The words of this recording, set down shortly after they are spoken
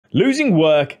Losing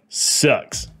work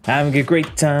sucks. Having a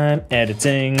great time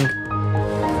editing.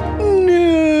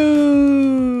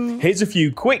 No! Here's a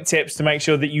few quick tips to make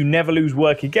sure that you never lose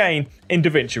work again in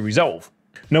Davinci Resolve.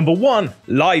 Number 1,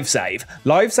 Live Save.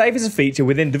 Live Save is a feature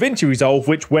within Davinci Resolve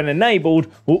which, when enabled,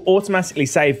 will automatically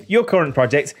save your current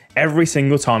project every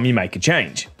single time you make a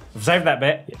change. I've saved that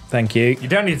bit. Yeah, thank you. You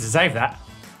don't need to save that.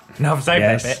 No, I've saved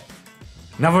that bit.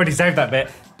 No, I've already saved that bit.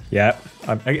 Yeah.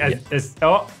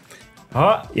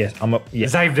 Yes, I'm up. Yeah. I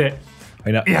saved it.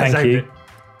 Thank you.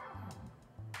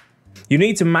 You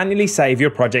need to manually save your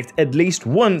project at least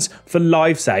once for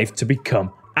Live Save to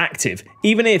become active,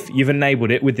 even if you've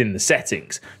enabled it within the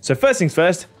settings. So first things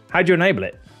first, how do you enable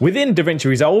it? Within Davinci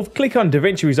Resolve, click on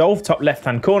Davinci Resolve top left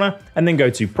hand corner and then go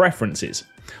to Preferences.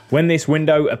 When this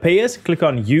window appears, click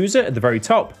on User at the very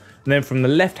top, and then from the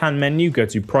left hand menu go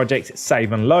to Project,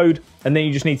 Save and Load, and then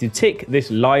you just need to tick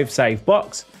this Live Save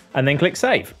box and then click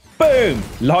Save. Boom!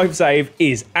 Live Save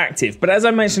is active, but as I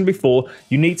mentioned before,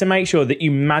 you need to make sure that you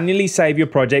manually save your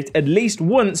project at least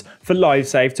once for Live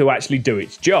Save to actually do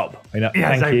its job.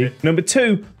 Thank you. Number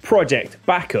 2, project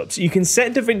backups. You can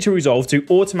set Davinci Resolve to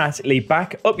automatically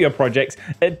back up your projects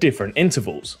at different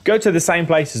intervals. Go to the same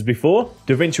place as before,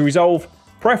 Davinci Resolve,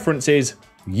 Preferences,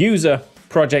 User,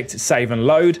 Project, Save and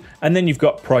Load, and then you've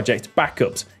got Project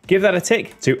Backups. Give that a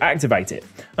tick to activate it.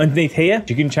 Underneath here,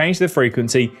 you can change the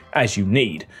frequency as you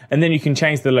need, and then you can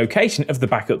change the location of the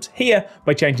backups here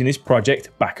by changing this Project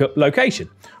Backup location.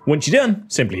 Once you're done,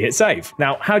 simply hit Save.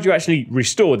 Now, how do you actually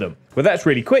restore them? Well, that's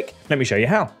really quick. Let me show you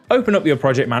how. Open up your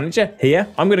project manager here.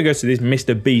 I'm going to go to this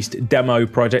Mr. Beast demo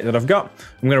project that I've got.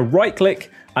 I'm going to right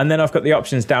click, and then I've got the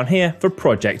options down here for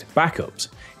Project Backups.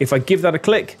 If I give that a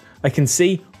click, I can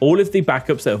see all of the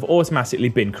backups that have automatically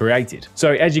been created.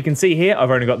 So as you can see here, I've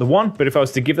only got the one, but if I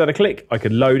was to give that a click, I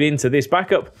could load into this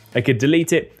backup, I could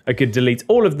delete it, I could delete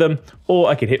all of them, or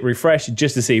I could hit refresh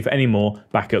just to see if any more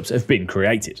backups have been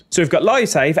created. So we've got Live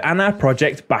Save and our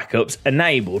project backups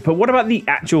enabled, but what about the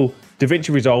actual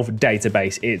Davinci Resolve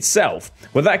database itself?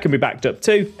 Well, that can be backed up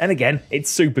too, and again, it's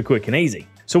super quick and easy.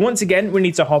 So once again, we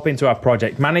need to hop into our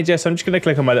project manager. So I'm just going to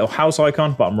click on my little house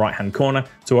icon, bottom right hand corner,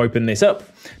 to open this up.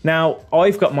 Now,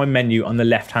 I've got my menu on the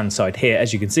left hand side here,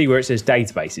 as you can see, where it says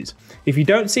databases. If you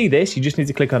don't see this, you just need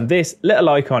to click on this little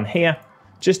icon here,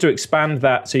 just to expand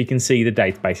that so you can see the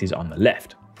databases on the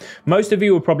left. Most of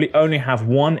you will probably only have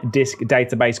one disk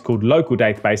database called local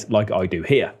database, like I do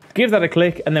here. Give that a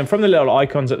click, and then from the little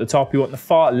icons at the top, you want the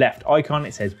far left icon.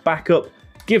 It says backup.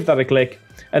 Give that a click.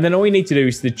 And then all you need to do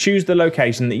is to choose the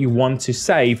location that you want to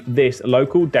save this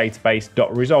local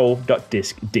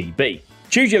database.resolve.diskdb.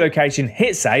 Choose your location,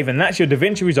 hit save, and that's your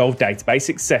Davinci Resolve database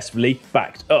successfully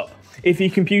backed up. If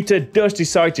your computer does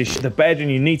decide to shit the bed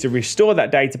and you need to restore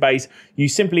that database, you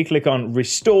simply click on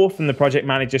Restore from the Project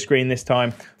Manager screen this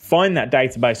time, find that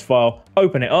database file,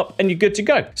 open it up, and you're good to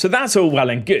go. So that's all well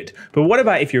and good. But what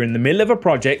about if you're in the middle of a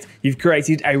project, you've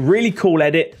created a really cool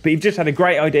edit, but you've just had a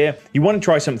great idea, you want to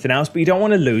try something else, but you don't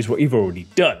want to lose what you've already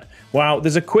done? Well,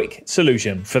 there's a quick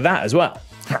solution for that as well.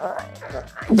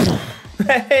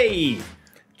 Hey!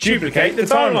 Duplicate the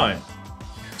timeline.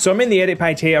 So I'm in the edit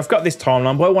page here, I've got this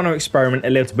timeline, but I want to experiment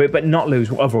a little bit, but not lose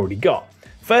what I've already got.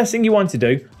 First thing you want to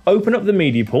do, open up the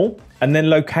media pool and then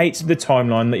locate the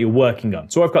timeline that you're working on.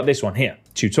 So I've got this one here,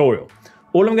 tutorial.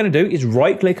 All I'm going to do is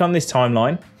right click on this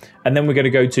timeline, and then we're going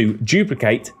to go to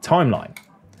duplicate timeline.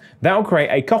 That will create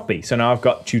a copy. So now I've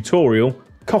got tutorial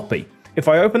copy. If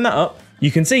I open that up, you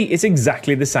can see it's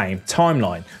exactly the same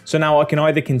timeline. So now I can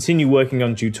either continue working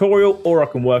on tutorial, or I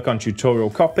can work on tutorial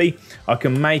copy. I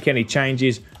can make any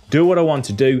changes, do what I want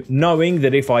to do, knowing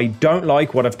that if I don't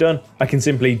like what I've done, I can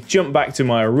simply jump back to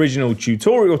my original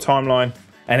tutorial timeline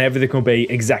and everything will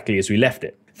be exactly as we left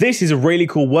it. This is a really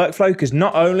cool workflow because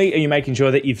not only are you making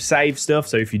sure that you've saved stuff,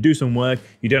 so if you do some work,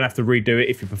 you don't have to redo it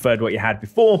if you preferred what you had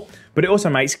before, but it also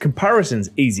makes comparisons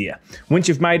easier. Once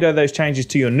you've made all those changes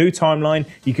to your new timeline,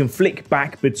 you can flick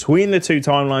back between the two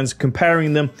timelines,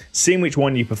 comparing them, seeing which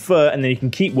one you prefer, and then you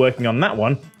can keep working on that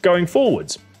one going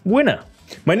forwards. Winner.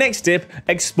 My next tip,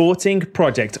 exporting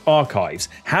project archives.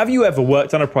 Have you ever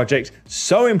worked on a project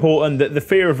so important that the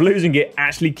fear of losing it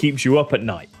actually keeps you up at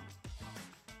night?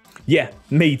 Yeah,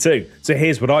 me too. So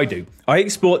here's what I do. I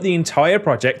export the entire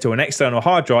project to an external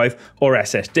hard drive or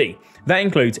SSD. That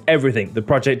includes everything, the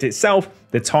project itself,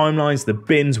 the timelines, the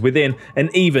bins within,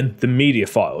 and even the media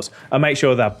files. I make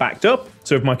sure they're backed up,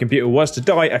 so if my computer was to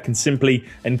die, I can simply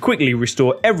and quickly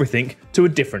restore everything to a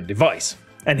different device.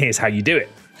 And here's how you do it.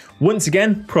 Once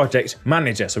again, Project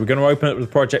Manager. So we're going to open up the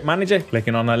Project Manager,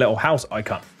 clicking on a little house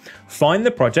icon. Find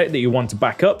the project that you want to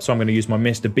back up. So I'm going to use my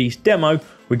Mr. Beast demo.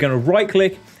 We're going to right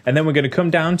click and then we're going to come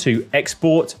down to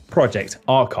Export Project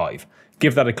Archive.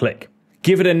 Give that a click.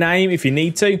 Give it a name if you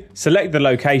need to, select the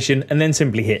location and then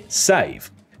simply hit save.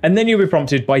 And then you'll be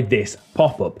prompted by this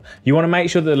pop-up. You want to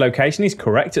make sure that the location is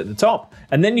correct at the top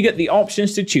and then you get the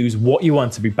options to choose what you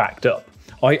want to be backed up.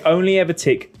 I only ever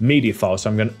tick media files, so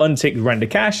I'm going to untick render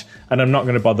cache and I'm not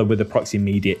going to bother with the proxy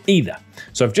media either.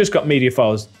 So I've just got media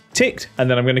files ticked and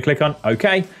then I'm going to click on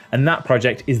OK and that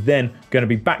project is then going to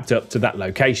be backed up to that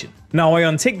location. Now I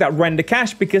untick that render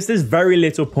cache because there's very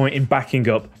little point in backing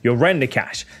up your render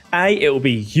cache. A, it will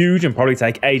be huge and probably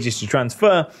take ages to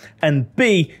transfer, and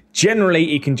B,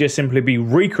 generally it can just simply be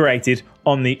recreated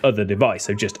on the other device.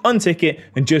 So just untick it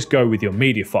and just go with your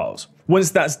media files. Once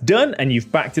that's done and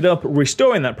you've backed it up,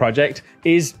 restoring that project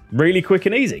is really quick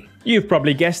and easy. You've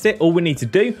probably guessed it. All we need to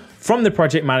do from the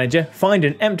project manager, find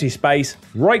an empty space,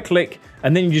 right click,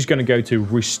 and then you're just going to go to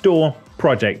Restore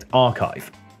Project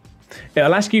Archive.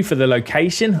 It'll ask you for the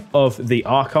location of the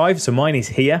archive, so mine is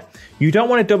here. You don't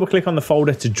want to double click on the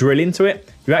folder to drill into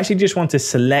it. You actually just want to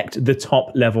select the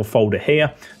top level folder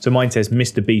here. So mine says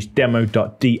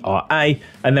MrBeastDemo.dra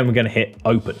and then we're going to hit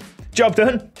open. Job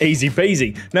done, easy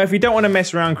peasy. Now if you don't want to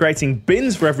mess around creating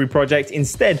bins for every project,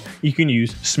 instead you can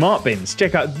use smart bins.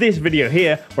 Check out this video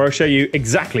here where I'll show you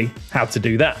exactly how to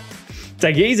do that.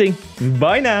 Take it easy,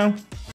 bye now.